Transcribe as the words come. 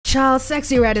Child,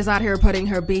 Sexyy Red is out here putting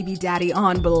her baby daddy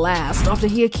on blast after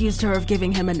he accused her of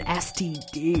giving him an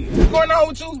STD. What's going on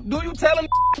with you? Do you tell him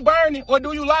burning, or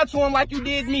do you lie to him like you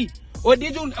did me? Or is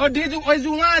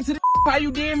you lying to the how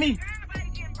you did me?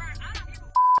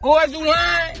 Or is you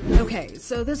lying? Okay,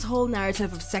 so this whole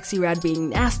narrative of Sexyy Red being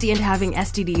nasty and having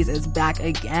STDs is back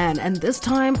again, and this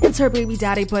time, it's her baby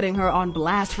daddy putting her on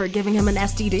blast for giving him an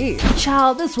STD.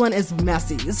 Child, this one is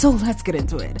messy, so let's get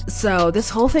into it. So, this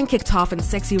whole thing kicked off when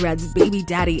Sexyy Red's baby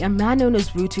daddy, a man known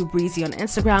as Brazzy on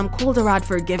Instagram, called her out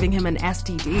for giving him an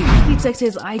STD. He took to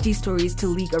his IG stories to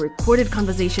leak a recorded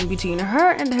conversation between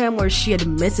her and him where she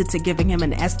admitted to giving him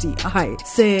an STI,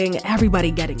 saying everybody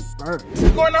getting burnt.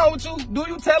 What's going on with you? Do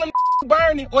you tell him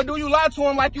burning, or do you lie to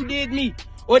him like you did me?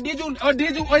 Or is you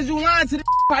lying to the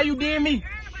how you did me?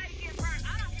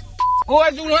 Or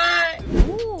is you lying?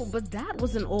 Ooh, but that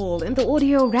wasn't all. In the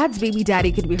audio, Red's baby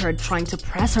daddy could be heard trying to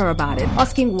press her about it,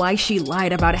 asking why she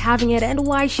lied about having it and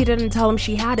why she didn't tell him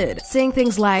she had it, saying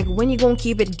things like, when you gonna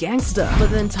keep it gangsta?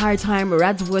 But the entire time,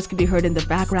 Red's voice could be heard in the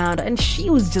background and she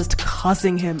was just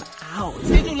cussing him out.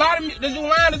 Did you lie to me? Did you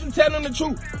lie? Did you tell him the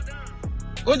truth?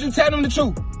 Or did you tell him the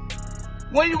truth?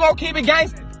 When you gonna keep it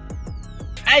gangster?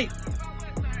 Hey.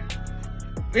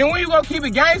 And when you gonna keep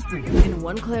it gangster? In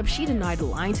one clip, she denied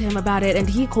lying to him about it and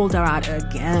he called her out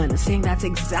again, saying that's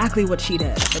exactly what she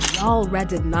did. But y'all, Red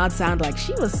did not sound like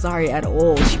she was sorry at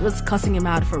all. She was cussing him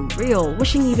out for real,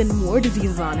 wishing even more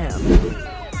diseases on him.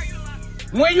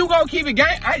 When you gonna keep it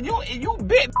gangster? You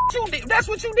bit, that's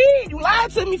what you did. You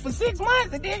lied to me for 6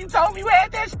 months and then you told me you had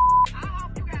that shit.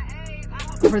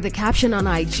 For the caption on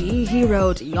IG, he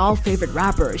wrote, y'all favorite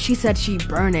rapper, she said she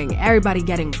burning, everybody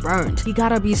getting burned. You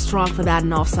gotta be strong for that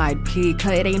and offside P,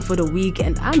 cause it ain't for the weak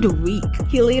and I'm the weak.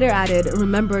 He later added,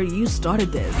 remember you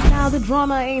started this. Now the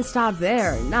drama ain't stopped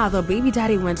there. Now the baby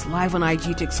daddy went live on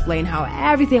IG to explain how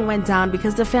everything went down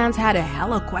because the fans had a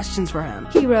hella questions for him.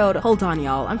 He wrote, hold on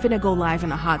y'all, I'm finna go live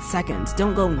in a hot second,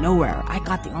 don't go nowhere, I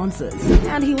got the answers.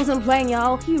 And he wasn't playing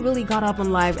y'all, he really got up on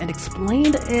live and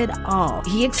explained it all.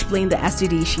 He explained the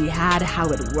STD she had, how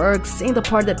it works, saying the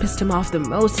part that pissed him off the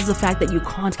most is the fact that you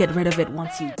can't get rid of it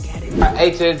once you get it.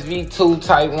 HSV2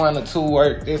 type 1 or 2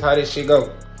 work, this how this shit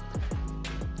go.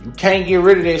 You can't get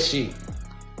rid of that shit.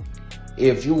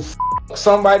 If you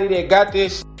somebody that got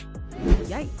this.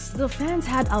 Yikes, the fans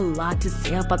had a lot to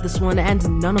say about this one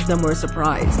and none of them were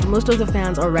surprised. Most of the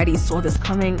fans already saw this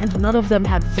coming and none of them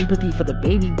had sympathy for the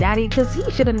baby daddy because he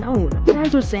should have known.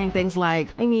 Fans were saying things like,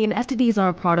 I mean, STDs are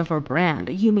a part of her brand,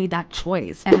 you made that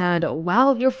choice. And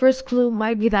while your first clue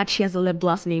might be that she has a lip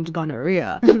gloss named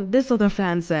gonorrhea, this other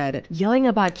fan said, yelling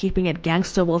about keeping it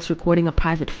gangster whilst recording a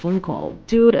private phone call.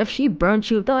 Dude, if she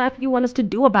burnt you, the F you want us to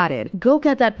do about it? Go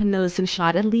get that penicillin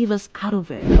shot and leave us out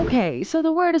of it. Okay, so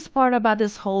the weirdest part about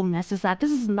this whole mess is that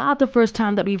this is not the first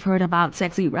time that we've heard about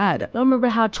Sexyy Red. Remember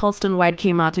how Charleston White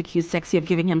came out to accuse Sexyy of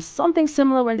giving him something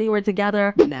similar when they were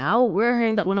together? Now, we're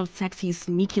hearing that one of Sexy's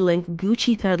sneaky link,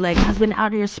 Gucci Third Leg, has been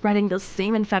out here spreading the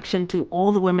same infection to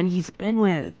all the women he's been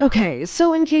with. Okay,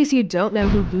 so in case you don't know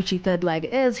who Gucci Third Leg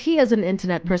is, he is an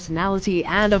internet personality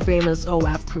and a famous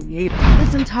OF creator.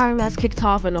 This entire mess kicked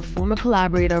off when a former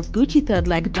collaborator of Gucci Third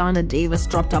Leg, Donna Davis,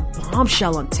 dropped a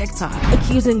bombshell on TikTok,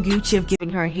 accusing Gucci of giving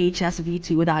her HSV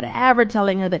without ever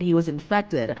telling her that he was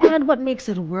infected. And what makes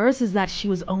it worse is that she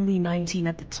was only 19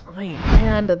 at the time.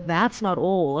 And that's not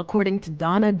all. According to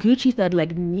Donna, Gucci Third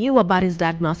Leg knew about his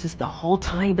diagnosis the whole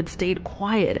time but stayed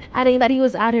quiet, adding that he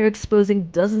was out here exposing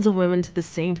dozens of women to the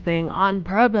same thing on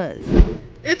purpose.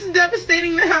 It's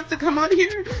devastating to have to come on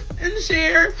here and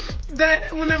share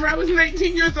that whenever I was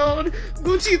 19 years old,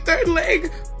 Gucci Third Leg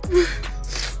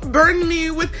burned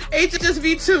me with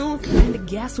HSV2. And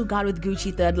guess who got with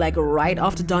Gucci Third Leg right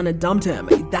after Donna dumped him?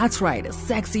 That's right,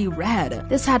 Sexyy Red.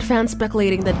 This had fans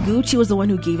speculating that Gucci was the one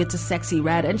who gave it to Sexyy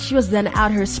Red and she was then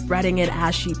out here spreading it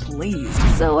as she pleased.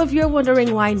 So if you're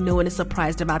wondering why no one is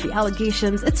surprised about the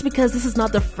allegations, it's because this is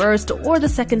not the first or the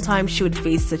second time she would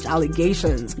face such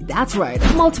allegations. That's right,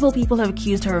 multiple people have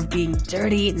accused her of being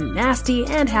dirty, nasty,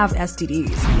 and have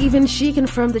STDs. Even she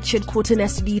confirmed that she had caught an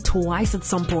STD twice at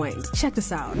some point. Check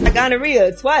this out. I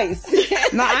gonorrhea twice.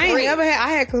 No, I ain't never had. I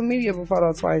had chlamydia before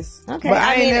though twice. Okay, but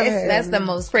I mean never had that's the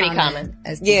most pretty common.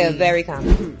 Yeah, very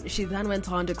common. She then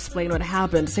went on to explain what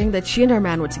happened, saying that she and her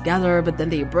man were together, but then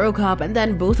they broke up, and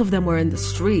then both of them were in the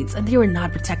streets, and they were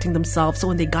not protecting themselves. So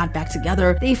when they got back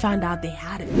together, they found out they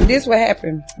had it. This what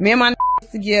happened. Me and my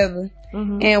together,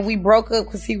 and we broke up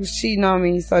because he was cheating on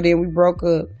me. So then we broke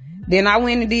up. Then I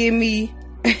went and did me.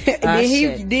 Then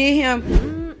he did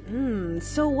him.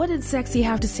 So what did Sexyy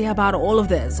have to say about all of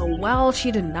this? Well,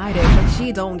 she denied it, but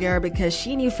she don't care because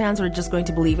she knew fans were just going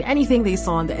to believe anything they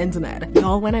saw on the internet.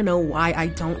 Y'all wanna know why I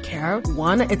don't care?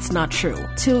 1, it's not true.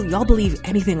 2, y'all believe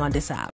anything on this app.